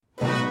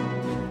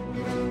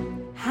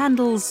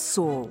Handel's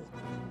Saul.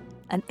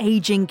 An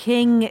ageing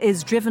king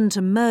is driven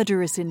to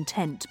murderous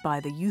intent by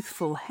the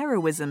youthful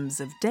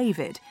heroisms of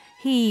David,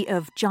 he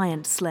of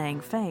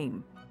giant-slaying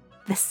fame.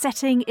 The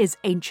setting is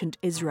ancient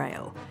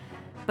Israel,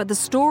 but the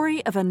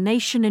story of a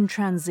nation in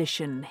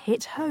transition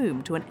hit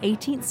home to an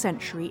 18th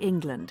century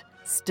England,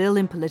 still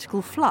in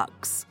political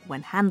flux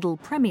when Handel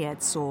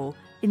premiered Saul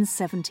in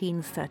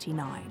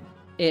 1739.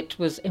 It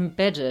was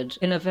embedded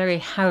in a very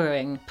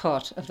harrowing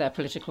part of their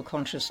political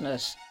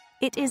consciousness.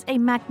 It is a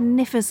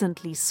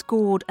magnificently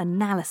scored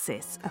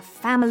analysis of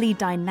family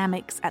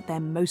dynamics at their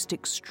most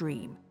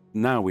extreme.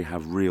 Now we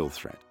have real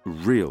threat,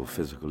 real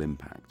physical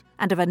impact.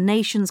 And of a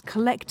nation's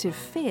collective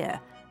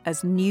fear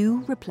as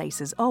new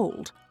replaces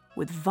old,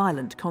 with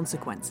violent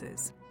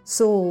consequences.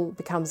 Saul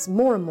becomes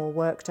more and more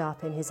worked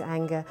up in his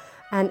anger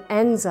and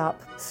ends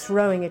up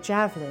throwing a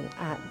javelin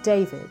at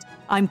David.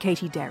 I'm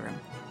Katie Derham.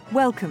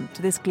 Welcome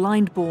to this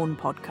Glindborn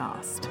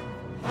podcast.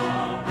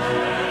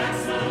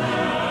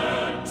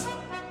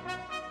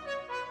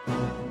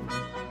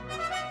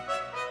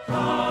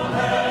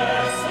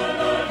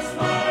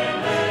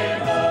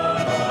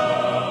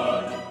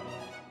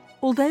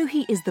 Although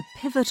he is the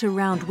pivot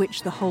around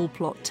which the whole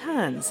plot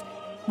turns,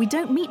 we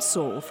don't meet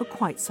Saul for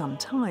quite some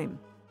time.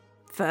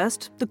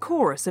 First, the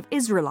chorus of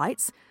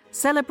Israelites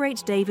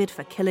celebrate David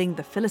for killing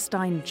the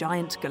Philistine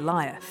giant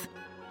Goliath.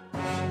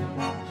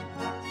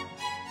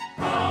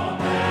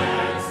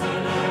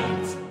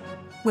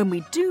 When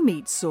we do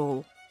meet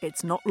Saul,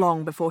 it's not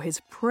long before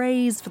his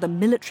praise for the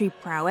military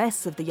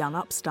prowess of the young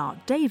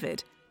upstart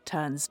David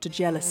turns to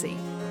jealousy.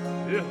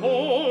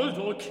 Behold,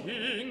 O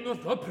king,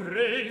 the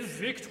brave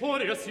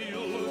victorious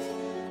youth,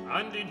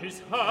 and in his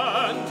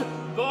hand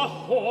the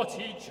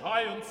haughty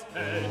giant's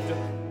head.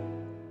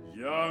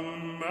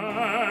 Young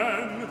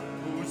man,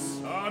 whose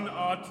son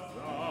art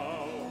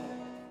thou?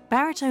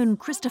 Baritone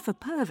Christopher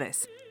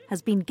Purves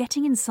has been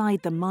getting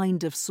inside the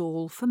mind of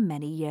Saul for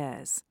many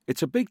years.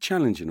 It's a big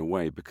challenge in a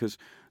way because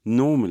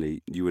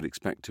normally you would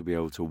expect to be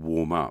able to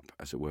warm up,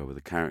 as it were, with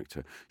a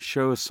character,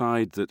 show a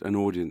side that an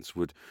audience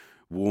would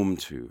warm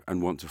to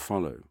and want to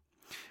follow.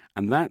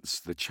 And that's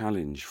the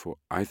challenge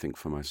I think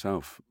for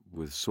myself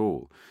with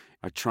Saul.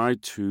 I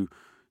tried to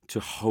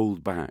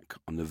hold back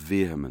on the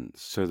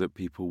vehemence so that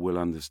people will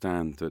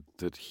understand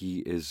that he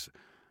is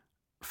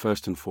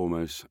first and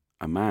foremost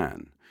a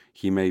man.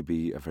 He may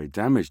be a very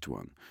damaged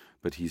one,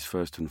 but he's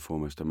first and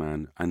foremost a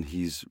man, and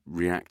he's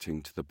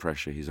reacting to the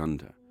pressure he's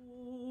under.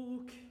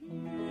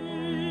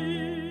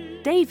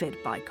 David,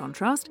 by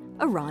contrast,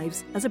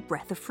 arrives as a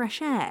breath of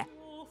fresh air.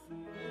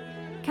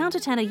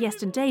 Countertenor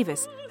Iestyn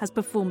Davies has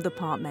performed the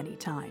part many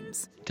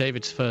times.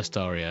 David's first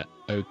aria,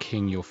 O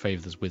King, your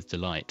favours with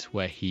delight,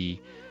 where he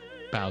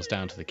bows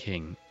down to the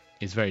king,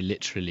 is very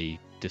literally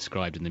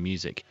described in the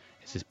music.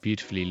 It's this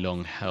beautifully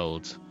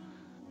long-held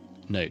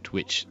note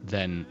which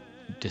then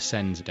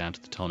descends down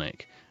to the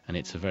tonic, and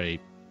it's a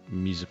very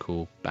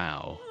musical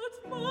bow.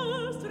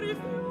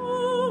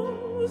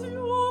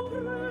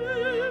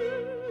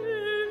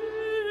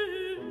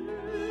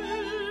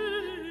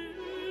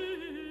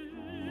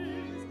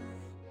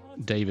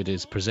 David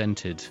is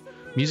presented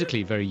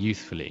musically very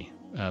youthfully.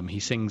 He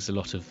sings a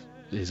lot of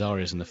his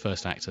arias in the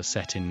first act are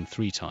set in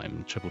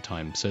triple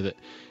time, so that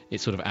it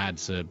sort of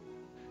adds a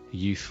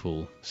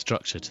youthful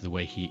structure to the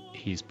way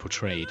he's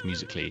portrayed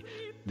musically.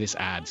 This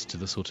adds to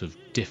the sort of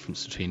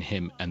difference between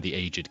him and the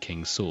aged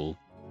King Saul.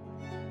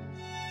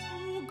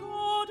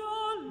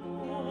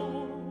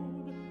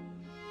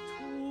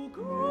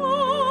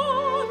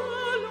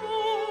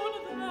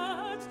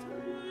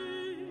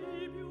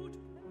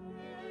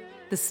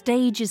 The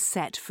stage is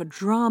set for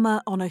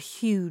drama on a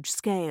huge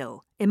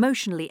scale,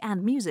 emotionally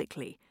and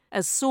musically,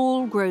 as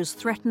Saul grows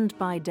threatened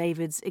by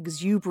David's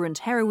exuberant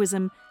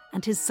heroism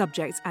and his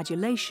subjects'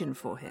 adulation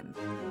for him.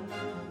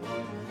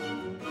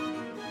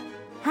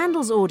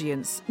 Handel's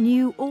audience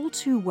knew all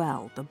too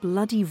well the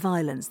bloody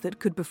violence that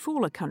could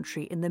befall a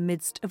country in the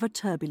midst of a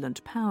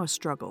turbulent power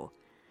struggle.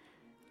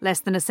 Less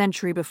than a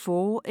century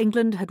before,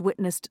 England had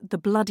witnessed the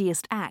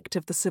bloodiest act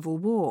of the Civil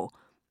War,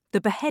 the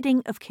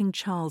beheading of King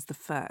Charles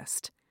I.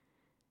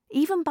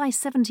 Even by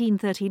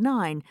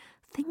 1739,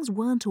 things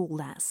weren't all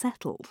that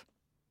settled.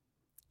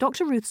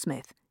 Dr Ruth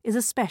Smith is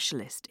a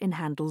specialist in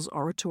Handel's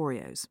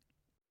oratorios.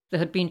 There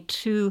had been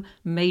two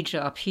major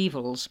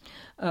upheavals.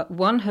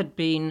 One had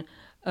been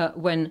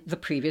when the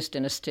previous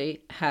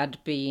dynasty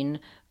had been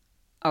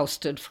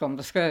ousted from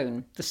the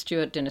throne, the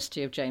Stuart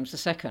dynasty of James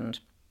II,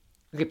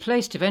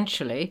 replaced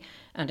eventually,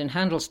 and in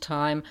Handel's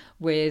time,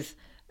 with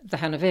the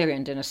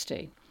Hanoverian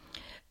dynasty.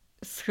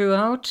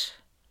 Throughout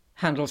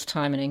Handel's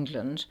time in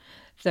England,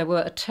 there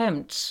were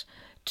attempts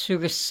to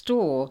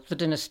restore the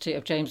dynasty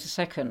of James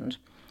II.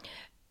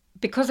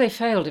 Because they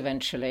failed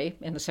eventually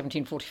in the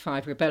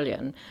 1745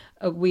 rebellion,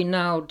 we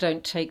now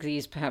don't take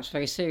these perhaps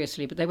very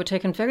seriously, but they were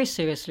taken very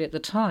seriously at the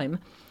time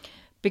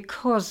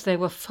because they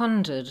were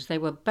funded, they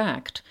were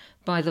backed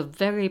by the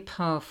very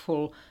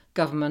powerful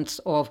governments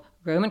of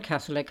Roman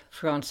Catholic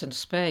France and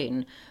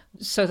Spain.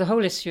 So the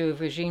whole issue of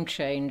regime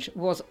change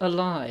was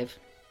alive.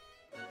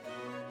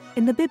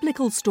 In the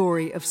biblical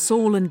story of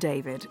Saul and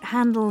David,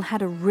 Handel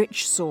had a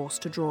rich source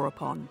to draw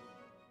upon.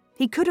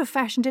 He could have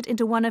fashioned it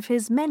into one of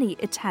his many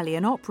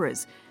Italian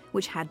operas,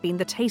 which had been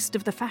the taste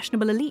of the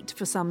fashionable elite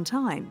for some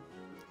time.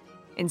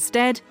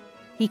 Instead,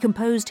 he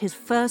composed his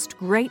first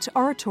great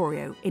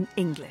oratorio in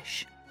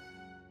English.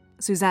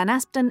 Suzanne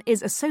Aspden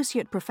is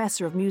Associate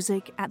Professor of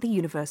Music at the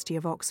University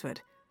of Oxford.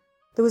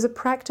 There was a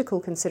practical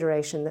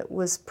consideration that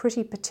was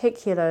pretty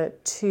particular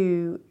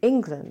to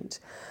England,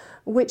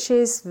 which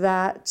is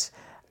that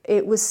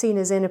it was seen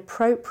as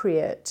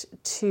inappropriate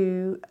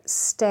to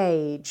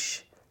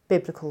stage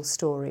biblical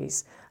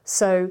stories.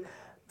 So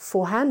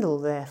for Handel,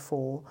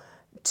 therefore,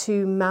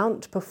 to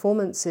mount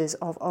performances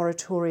of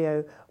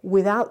oratorio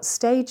without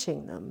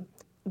staging them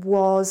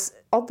was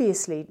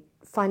obviously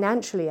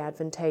financially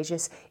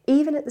advantageous,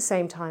 even at the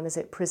same time as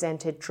it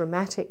presented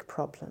dramatic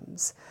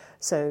problems.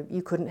 So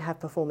you couldn't have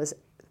performers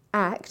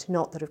act,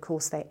 not that of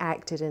course they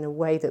acted in a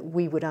way that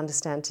we would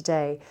understand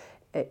today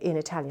in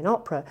Italian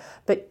opera,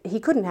 but he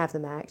couldn't have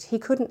them act, he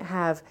couldn't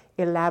have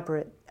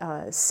elaborate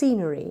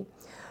scenery,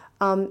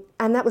 and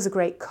that was a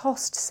great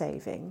cost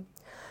saving.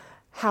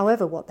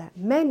 However, what that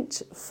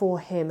meant for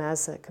him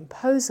as a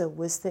composer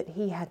was that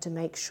he had to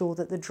make sure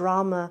that the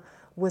drama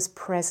was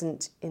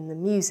present in the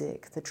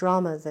music, the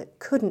drama that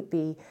couldn't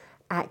be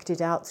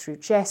acted out through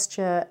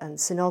gesture and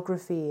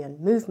scenography and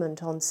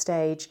movement on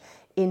stage,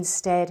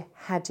 instead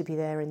had to be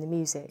there in the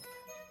music.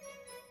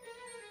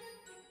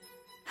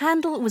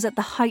 Handel was at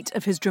the height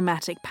of his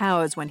dramatic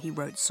powers when he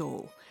wrote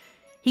Saul.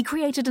 He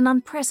created an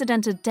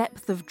unprecedented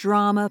depth of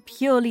drama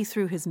purely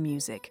through his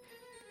music.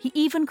 He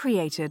even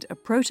created a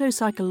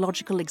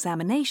proto-psychological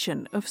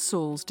examination of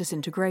Saul's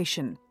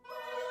disintegration.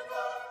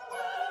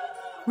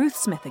 Ruth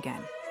Smith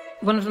again.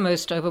 One of the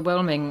most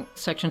overwhelming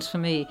sections for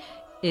me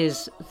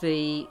is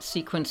the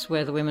sequence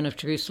where the women of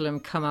Jerusalem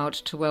come out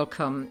to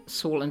welcome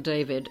Saul and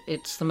David.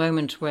 It's the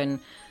moment when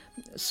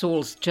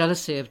Saul's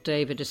jealousy of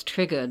David is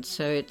triggered,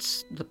 so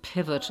it's the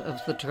pivot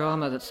of the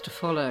drama that's to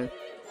follow.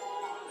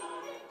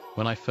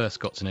 When I first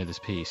got to know this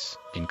piece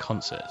in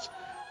concert,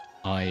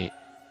 I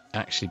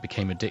actually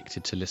became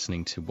addicted to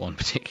listening to one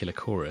particular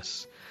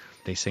chorus.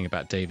 They sing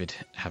about David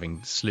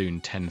having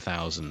slewn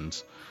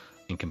 10,000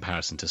 in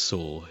comparison to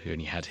Saul, who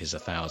only had his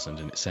 1,000,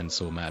 and it sends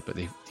Saul mad. But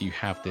you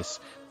have the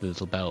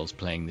little bells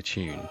playing the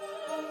tune.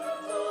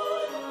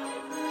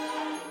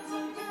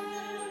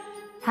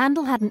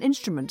 Handel had an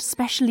instrument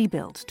specially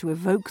built to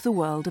evoke the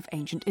world of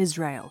ancient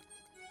Israel,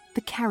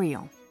 the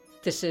carillon.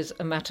 This is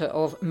a matter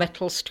of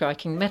metal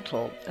striking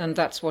metal, and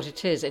that's what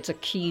it is. It's a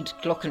keyed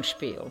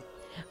glockenspiel.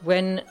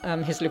 When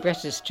his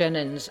librettist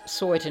Jennings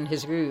saw it in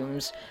his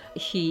rooms,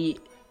 he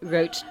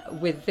wrote,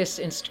 with this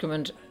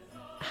instrument,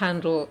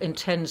 Handel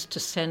intends to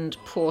send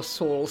poor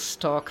Saul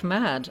stark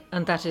mad,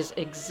 and that is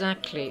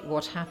exactly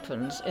what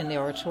happens in the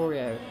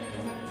oratorio.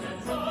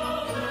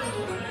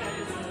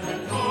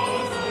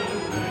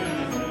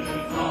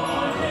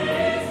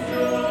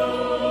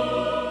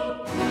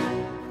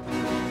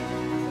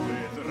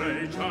 With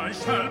rage I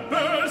shall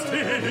burst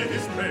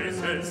his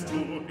praises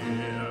to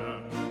hear.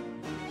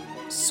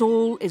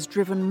 Saul is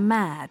driven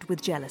mad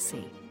with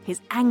jealousy. His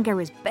anger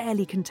is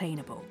barely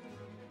containable.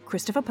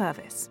 Christopher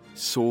Purves.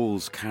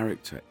 Saul's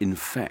character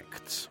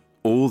infects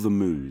all the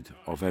mood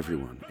of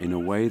everyone in a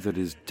way that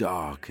is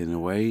dark, in a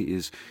way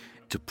is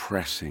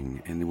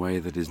depressing, in a way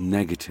that is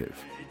negative.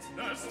 It's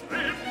the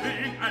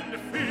stripping and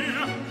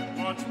fear,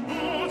 what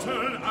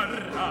mortal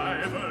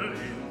arrival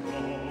in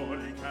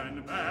glory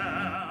can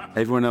bear.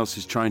 Everyone else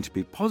is trying to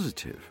be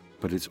positive,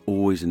 but it's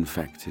always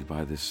infected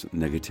by this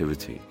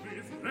negativity.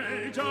 With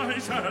rage I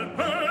shall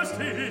burst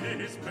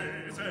his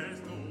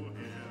praises to hear.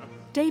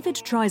 David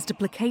tries to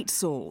placate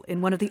Saul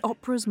in one of the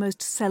opera's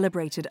most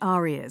celebrated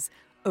arias,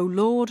 O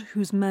Lord,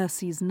 whose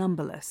mercies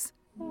numberless.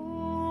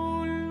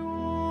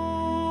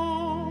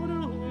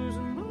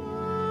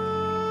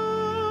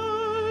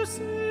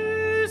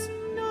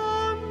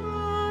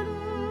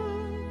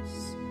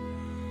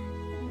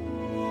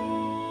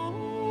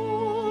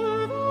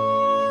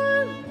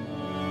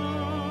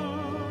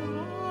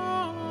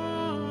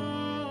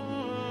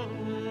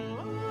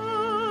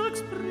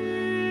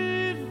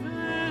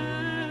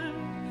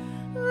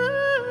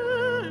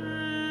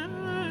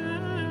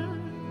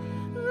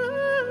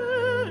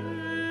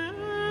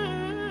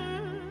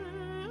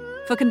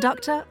 For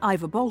conductor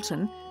Ivor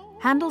Bolton,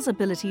 Handel's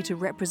ability to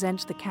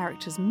represent the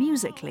characters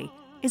musically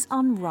is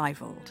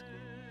unrivaled.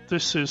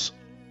 This is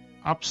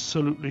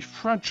absolutely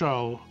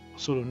fragile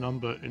sort of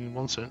number in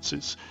one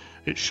sense.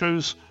 It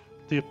shows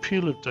the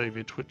appeal of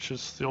David, which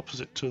is the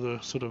opposite to the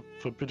sort of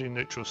forbidding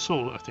nature of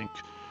Saul, I think.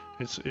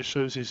 It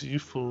shows his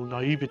youthful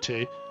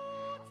naivety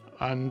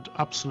and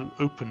absolute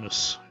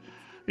openness.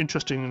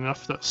 Interesting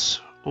enough,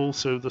 that's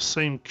also the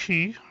same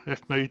key,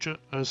 F major,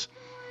 as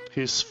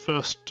his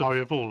first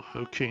aria of all,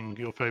 O King,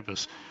 your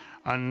favours.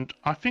 And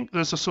I think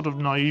there's a sort of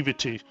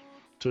naivety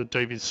to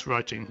David's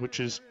writing,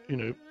 which is,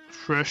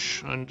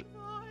 fresh and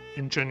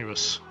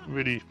ingenuous,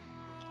 really.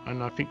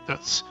 And I think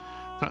that's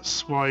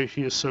why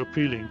he is so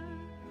appealing.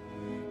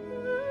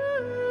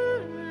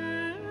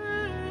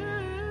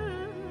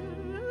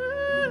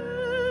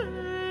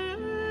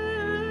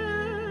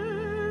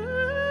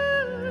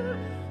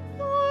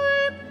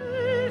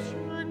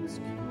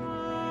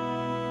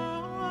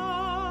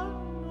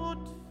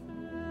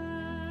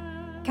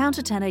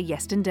 countertenor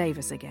Iestyn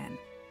Davies again.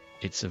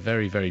 It's a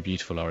very, very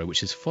beautiful aria,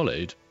 which is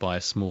followed by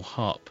a small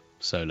harp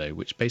solo,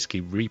 which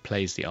basically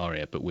replays the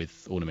aria but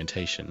with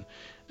ornamentation.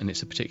 And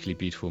it's a particularly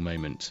beautiful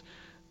moment,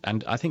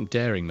 and I think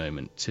daring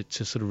moment,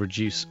 to sort of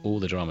reduce all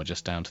the drama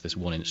just down to this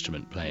one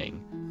instrument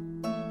playing.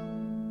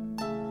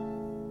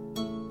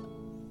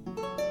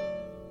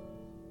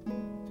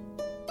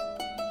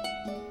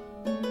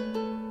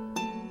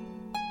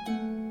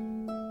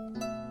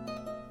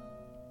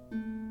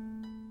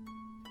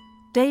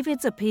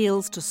 David's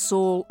appeals to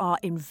Saul are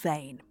in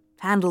vain.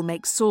 Handel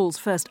makes Saul's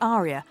first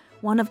aria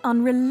one of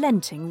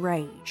unrelenting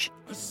rage.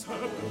 A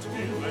serpent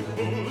in my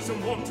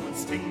bosom would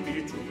sting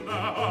me to the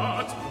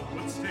heart,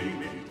 would sting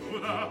me to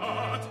the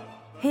heart.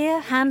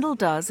 Here Handel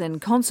does in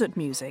concert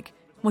music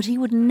what he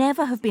would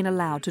never have been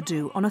allowed to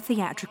do on a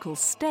theatrical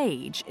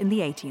stage in the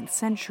 18th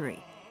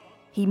century.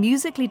 He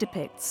musically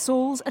depicts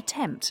Saul's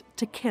attempt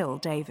to kill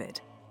David.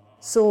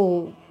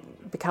 Saul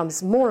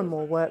becomes more and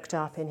more worked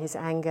up in his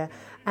anger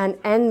and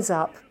ends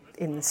up,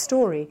 in the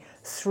story,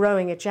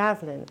 throwing a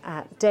javelin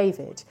at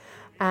David.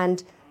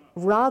 And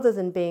rather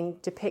than being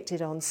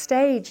depicted on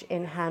stage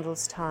in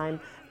Handel's time,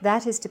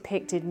 that is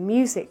depicted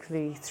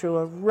musically through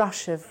a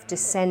rush of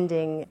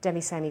descending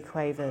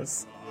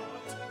demi-semi-quavers.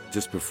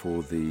 Just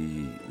before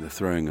the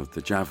throwing of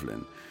the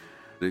javelin,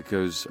 it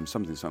goes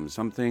something, something,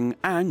 something,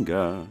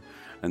 anger,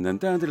 and then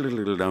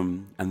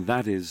dum, and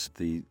that is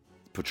the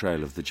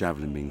portrayal of the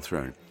javelin being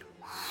thrown.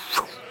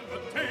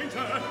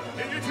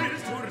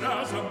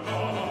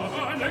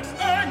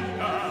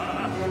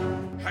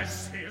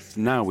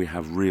 Now we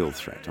have real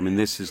threat. I mean,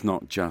 this is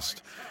not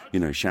just,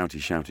 shouty,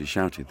 shouty,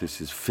 shouty. This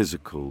is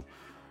physical,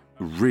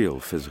 real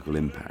physical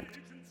impact.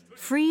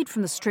 Freed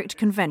from the strict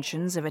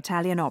conventions of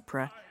Italian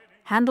opera,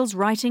 Handel's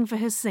writing for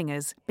his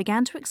singers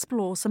began to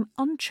explore some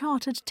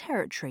uncharted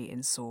territory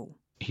in Saul.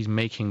 He's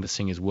making the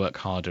singers work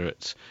harder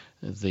at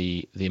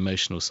the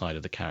emotional side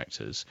of the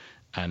characters,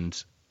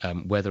 and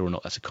whether or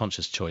not that's a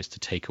conscious choice to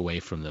take away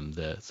from them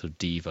the sort of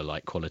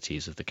diva-like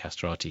qualities of the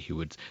castrati who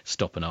would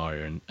stop an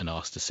aria and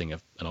ask to sing an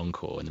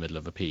encore in the middle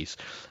of a piece.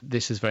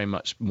 This is very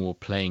much more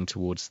playing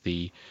towards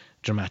the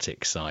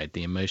dramatic side,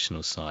 the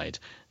emotional side,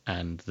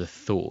 and the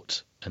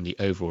thought and the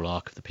overall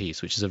arc of the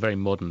piece, which is a very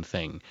modern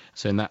thing.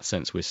 So in that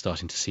sense, we're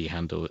starting to see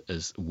Handel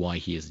as why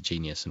he is a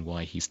genius and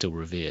why he's still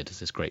revered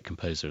as this great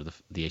composer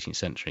of the 18th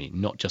century,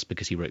 not just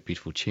because he wrote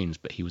beautiful tunes,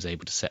 but he was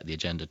able to set the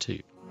agenda too.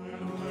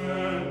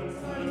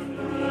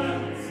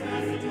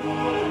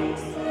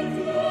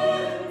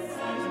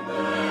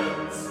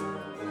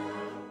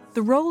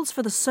 The roles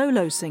for the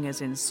solo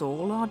singers in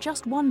Saul are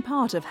just one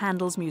part of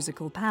Handel's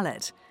musical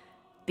palette.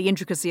 The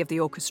intricacy of the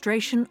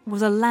orchestration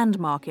was a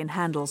landmark in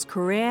Handel's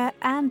career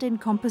and in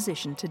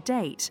composition to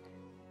date.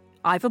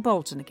 Ivor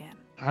Bolton again.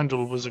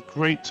 Handel was a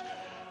great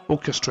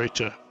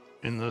orchestrator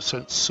in the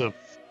sense of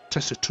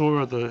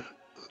tessitura, the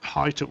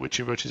height at which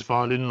he wrote his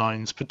violin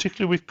lines,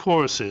 particularly with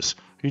choruses.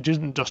 He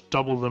didn't just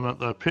double them at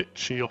their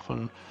pitch, he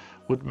often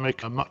would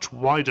make a much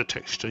wider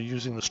texture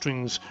using the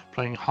strings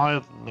playing higher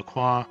than the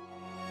choir.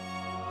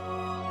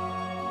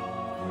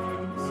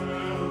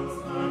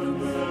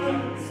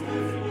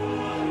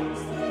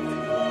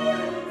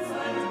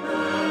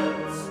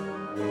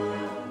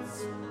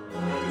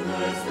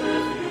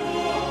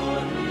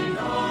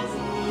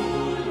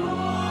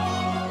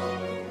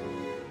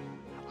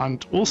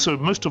 And also,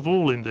 most of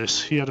all in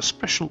this, he had a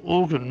special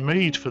organ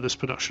made for this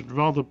production,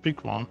 rather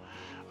big one,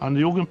 and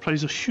the organ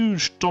plays a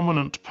huge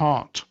dominant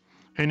part.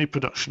 Any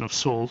production of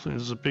Saul,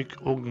 there's a big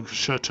organ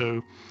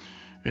concerto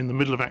in the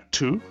middle of Act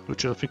 2,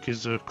 which I think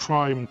is a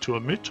crime to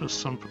omit, as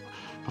some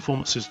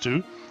performances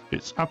do.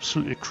 It's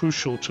absolutely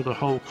crucial to the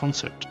whole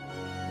concept.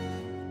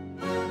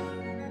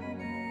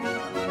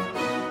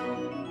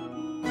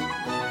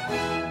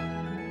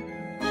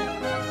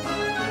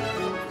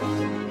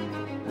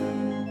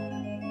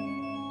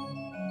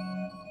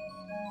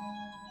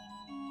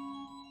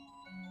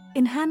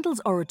 In Handel's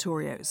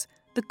oratorios,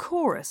 the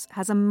chorus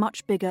has a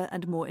much bigger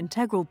and more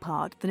integral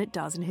part than it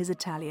does in his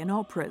Italian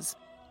operas.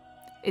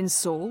 In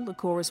Saul, the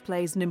chorus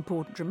plays an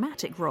important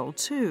dramatic role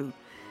too.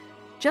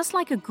 Just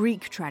like a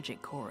Greek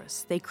tragic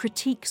chorus, they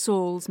critique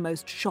Saul's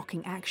most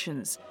shocking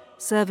actions,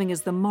 serving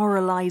as the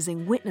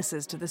moralizing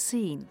witnesses to the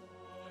scene.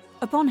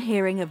 Upon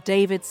hearing of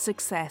David's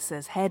success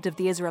as head of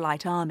the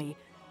Israelite army,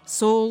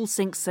 Saul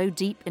sinks so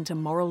deep into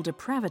moral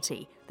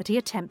depravity that he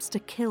attempts to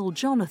kill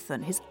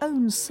Jonathan, his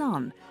own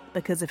son,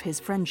 because of his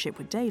friendship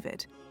with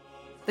David.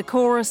 The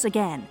chorus,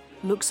 again,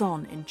 looks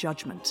on in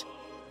judgment.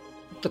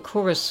 The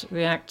chorus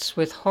reacts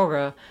with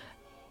horror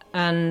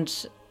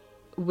and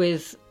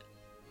with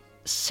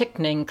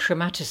sickening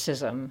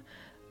chromaticism,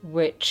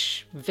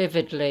 which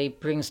vividly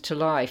brings to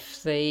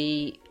life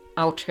the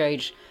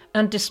outrage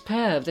and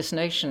despair of this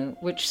nation,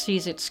 which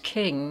sees its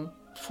king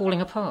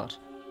falling apart.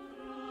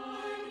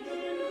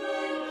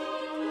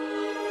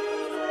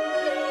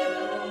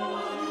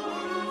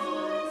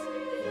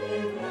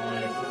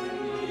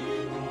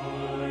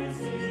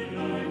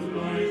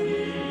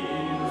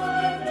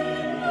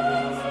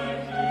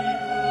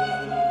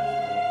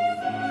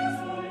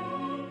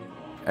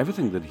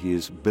 Everything that he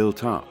has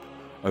built up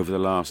over the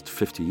last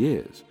 50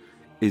 years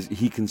is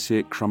he can see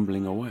it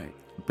crumbling away.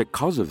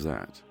 Because of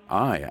that,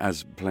 I,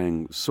 as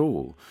playing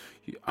Saul,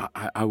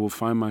 I will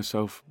find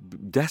myself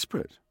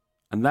desperate.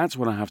 And that's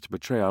what I have to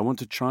portray. I want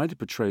to try to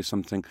portray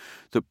something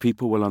that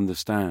people will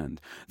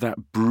understand,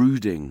 that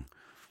brooding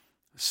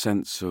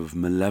sense of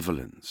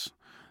malevolence,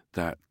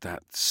 that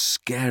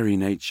scary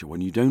nature when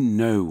you don't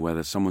know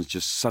whether someone's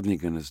just suddenly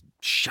going to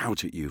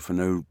shout at you for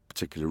no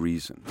particular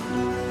reason.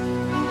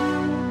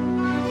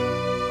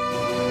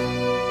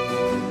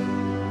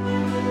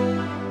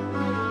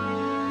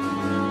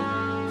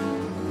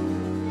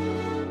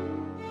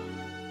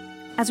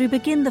 As we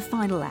begin the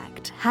final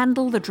act,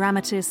 Handel the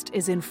dramatist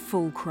is in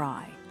full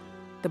cry.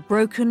 The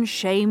broken,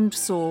 shamed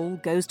Saul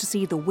goes to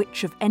see the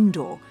witch of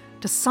Endor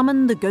to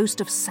summon the ghost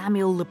of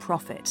Samuel the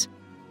prophet.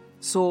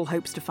 Saul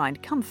hopes to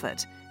find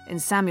comfort in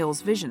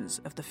Samuel's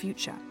visions of the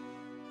future.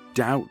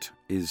 Doubt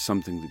is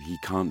something that he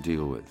can't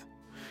deal with.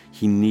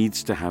 He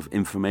needs to have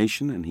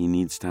information, and he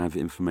needs to have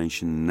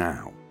information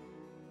now.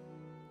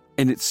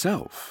 In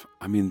itself,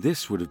 I mean,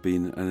 this would have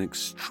been an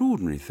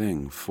extraordinary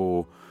thing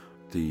for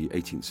the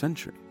 18th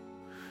century.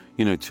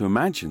 You know, to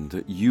imagine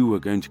that you were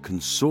going to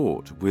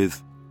consort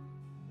with,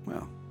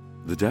 well,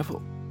 the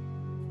devil.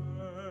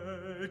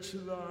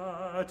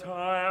 That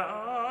I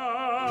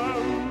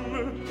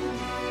am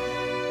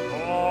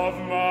of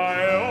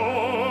my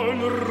own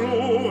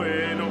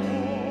ruin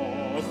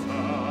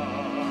author,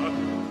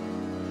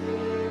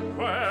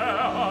 where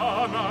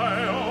are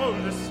my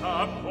old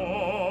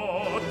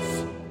supports?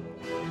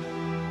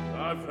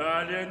 A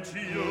valiant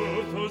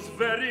youth whose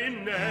very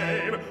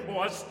name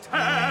was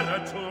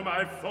terror to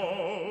my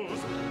foes,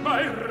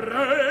 my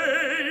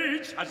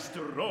rage has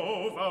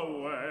drove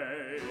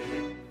away.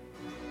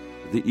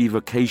 The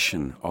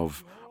evocation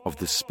of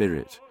the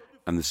spirit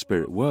and the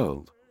spirit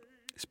world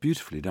is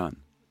beautifully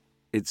done.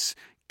 It's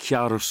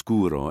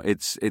chiaroscuro,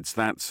 it's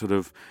that sort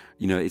of,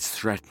 you know, it's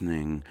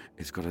threatening,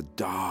 it's got a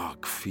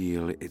dark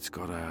feel, it's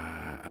got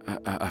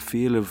a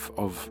feel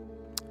of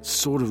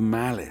sort of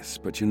malice,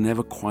 but you're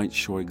never quite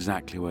sure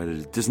exactly where it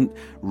is. It doesn't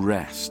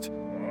rest.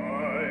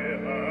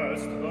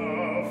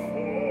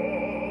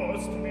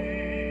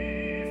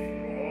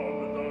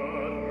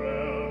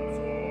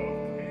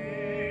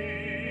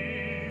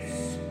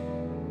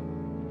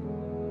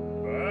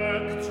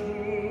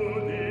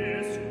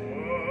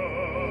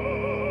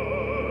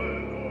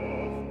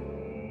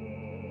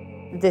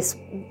 This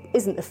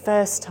isn't the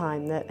first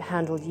time that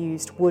Handel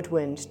used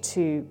woodwind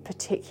to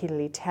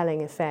particularly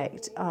telling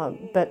effect,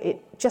 but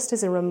it just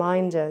is a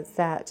reminder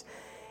that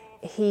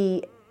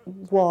he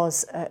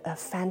was a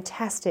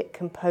fantastic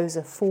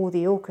composer for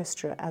the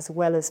orchestra as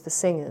well as for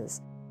singers.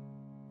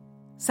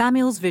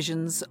 Samuel's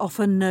visions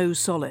offer no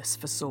solace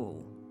for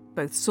Saul.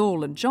 Both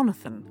Saul and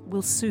Jonathan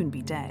will soon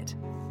be dead.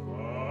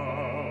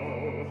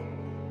 Thou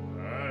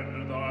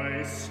and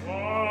thy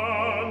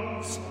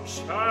sons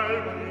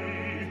shall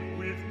be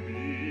with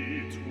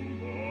me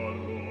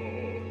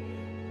tomorrow,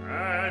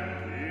 and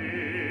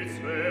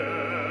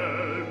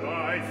Israel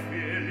by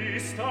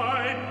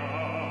Philistine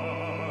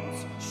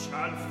arms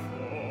shall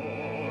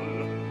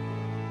fall.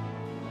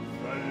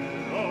 The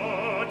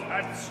Lord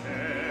hath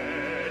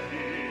said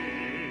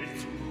it,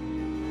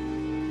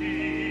 He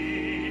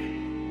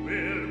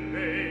will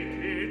make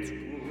it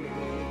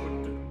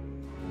good.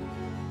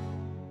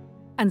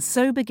 And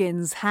so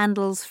begins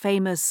Handel's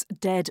famous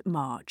Dead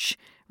March,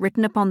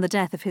 written upon the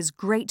death of his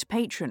great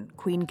patron,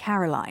 Queen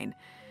Caroline,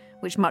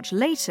 which much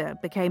later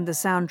became the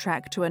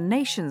soundtrack to a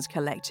nation's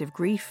collective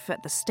grief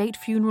at the state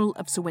funeral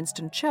of Sir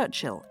Winston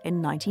Churchill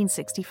in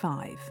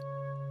 1965.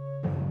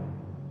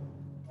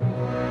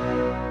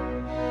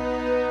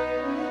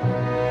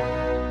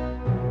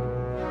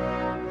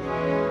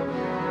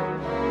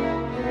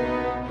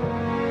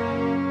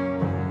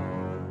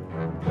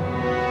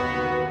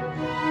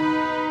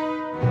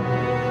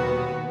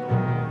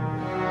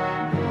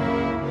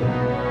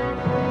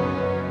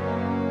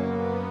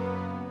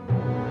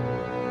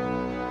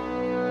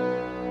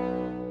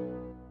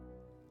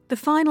 The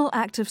final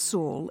act of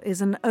Saul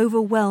is an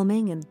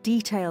overwhelming and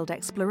detailed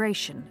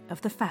exploration of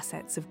the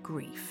facets of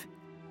grief.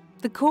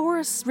 The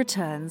chorus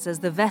returns as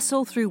the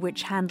vessel through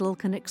which Handel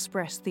can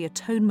express the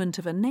atonement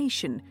of a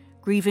nation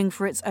grieving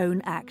for its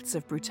own acts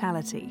of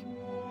brutality.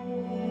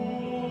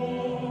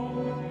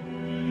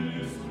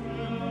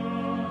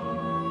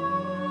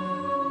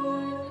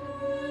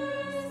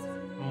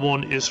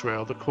 Mourn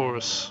Israel, the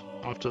chorus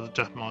after the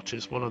Death March,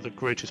 is one of the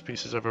greatest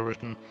pieces ever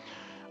written,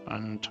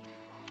 and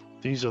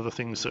these are the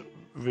things that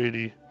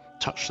really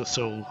touch the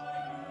soul.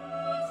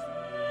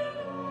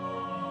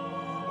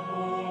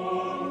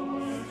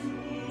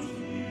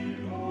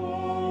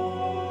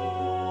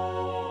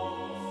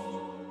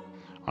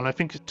 And I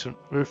think the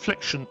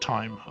reflection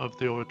time of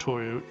the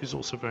oratorio is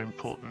also very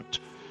important.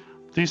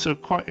 These are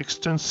quite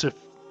extensive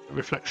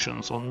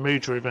reflections on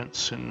major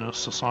events in a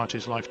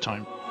society's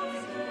lifetime.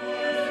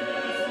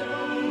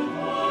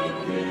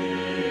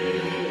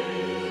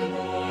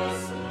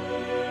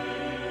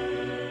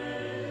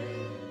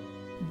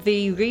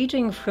 The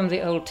reading from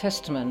the Old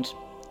Testament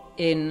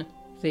in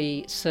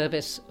the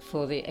service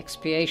for the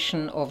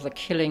expiation of the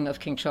killing of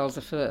King Charles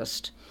I,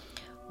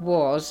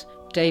 was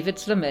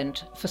David's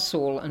lament for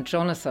Saul and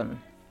Jonathan.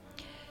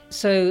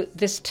 So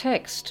this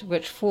text,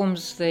 which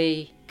forms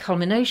the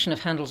culmination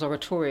of Handel's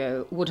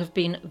oratorio, would have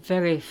been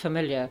very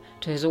familiar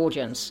to his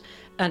audience,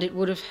 and it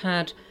would have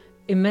had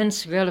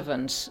immense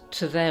relevance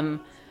to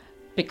them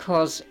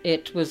because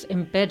it was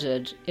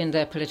embedded in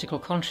their political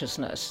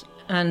consciousness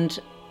and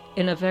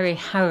in a very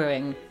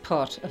harrowing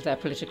part of their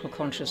political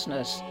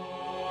consciousness.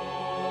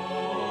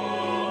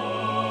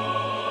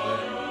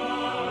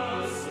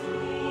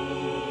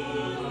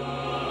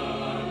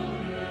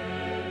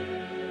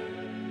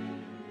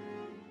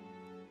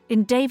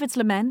 In David's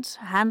Lament,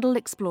 Handel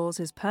explores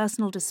his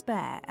personal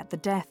despair at the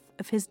death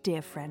of his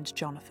dear friend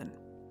Jonathan.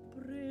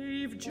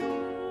 Brave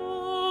Jonathan,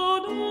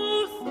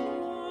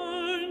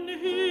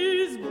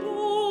 his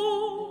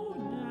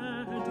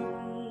bonnet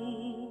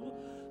drew.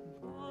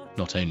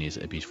 Not only is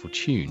it a beautiful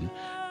tune,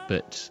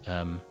 but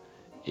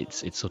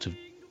it's sort of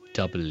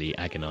doubly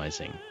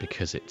agonising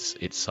because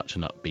it's such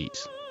an upbeat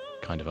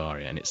kind of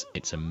aria, and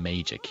it's a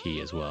major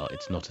key as well.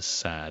 It's not a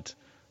sad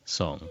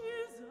song.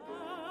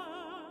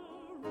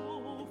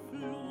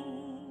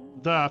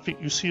 There, I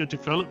think you see a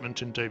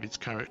development in David's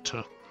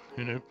character,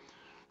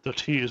 that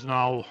he is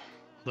now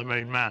the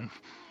main man.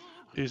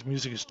 His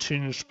music is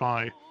tinged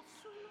by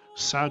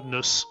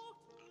sadness,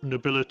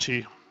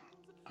 nobility,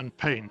 and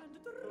pain.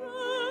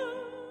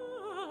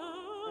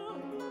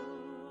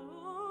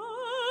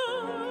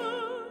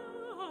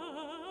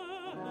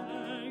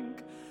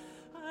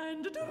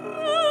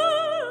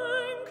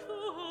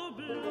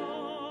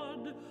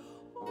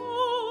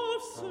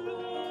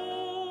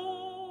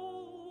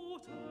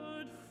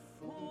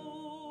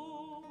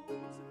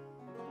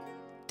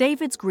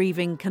 David's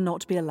grieving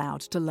cannot be allowed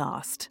to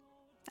last.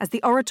 As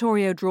the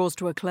oratorio draws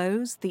to a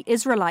close, the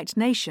Israelite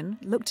nation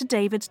look to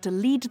David to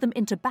lead them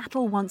into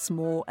battle once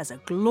more as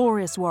a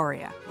glorious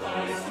warrior.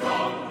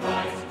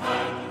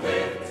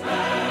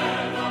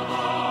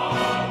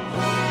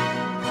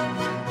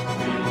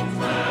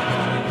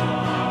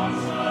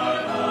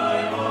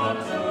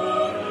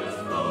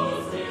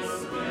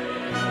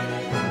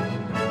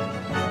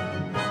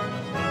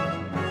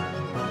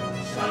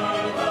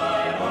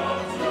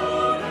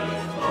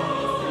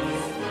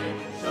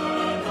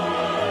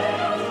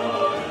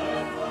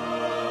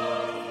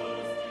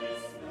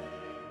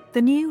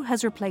 The new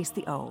has replaced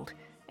the old,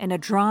 in a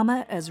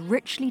drama as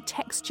richly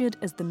textured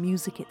as the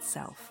music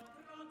itself.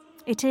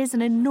 It is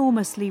an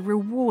enormously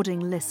rewarding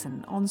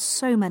listen on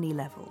so many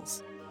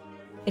levels.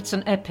 It's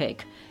an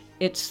epic.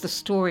 It's the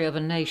story of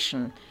a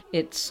nation.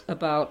 It's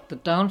about the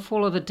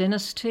downfall of a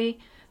dynasty.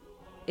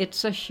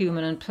 It's a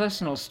human and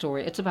personal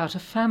story. It's about a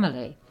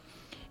family.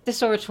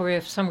 This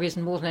oratorio, for some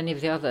reason, more than any of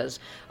the others,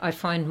 I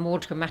find more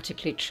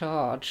dramatically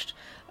charged,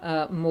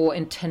 more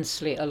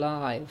intensely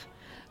alive.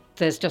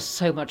 There's just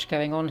so much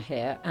going on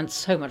here and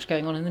so much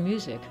going on in the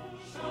music.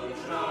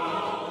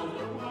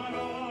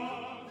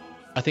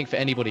 I think for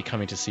anybody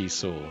coming to see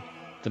Saul,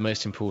 the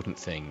most important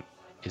thing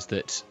is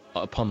that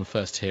upon the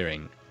first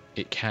hearing,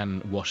 it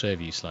can wash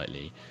over you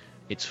slightly.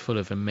 It's full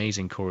of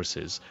amazing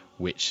choruses,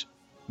 which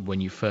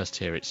when you first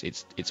hear it,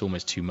 it's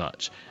almost too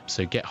much.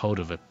 So get hold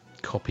of a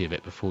copy of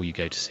it before you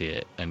go to see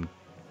it, and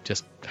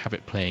just have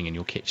it playing in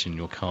your kitchen, in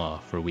your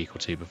car for a week or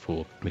two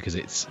before, because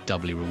it's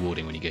doubly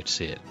rewarding when you go to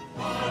see it.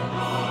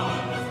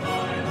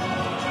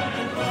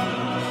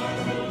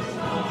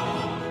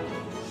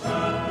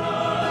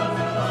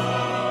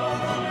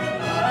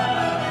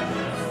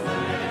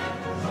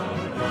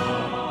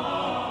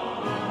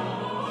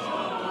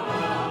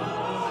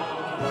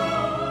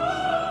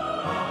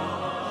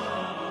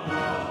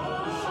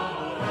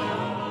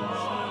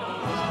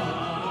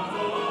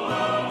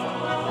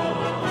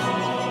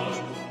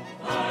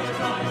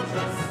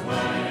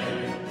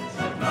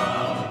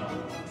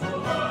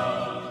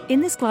 In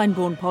this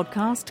Glyndebourne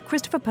podcast,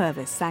 Christopher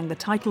Purves sang the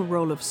title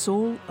role of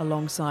Saul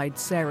alongside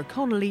Sarah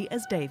Connolly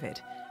as David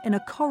in a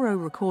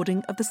choro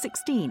recording of The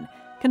 16,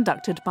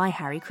 conducted by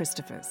Harry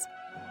Christophers.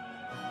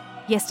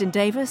 Iestyn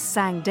Davies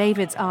sang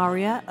David's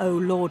aria, O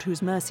Lord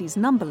whose mercies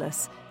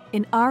numberless,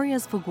 in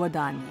Arias for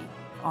Guadagni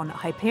on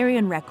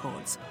Hyperion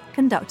Records,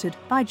 conducted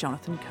by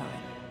Jonathan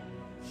Cohen.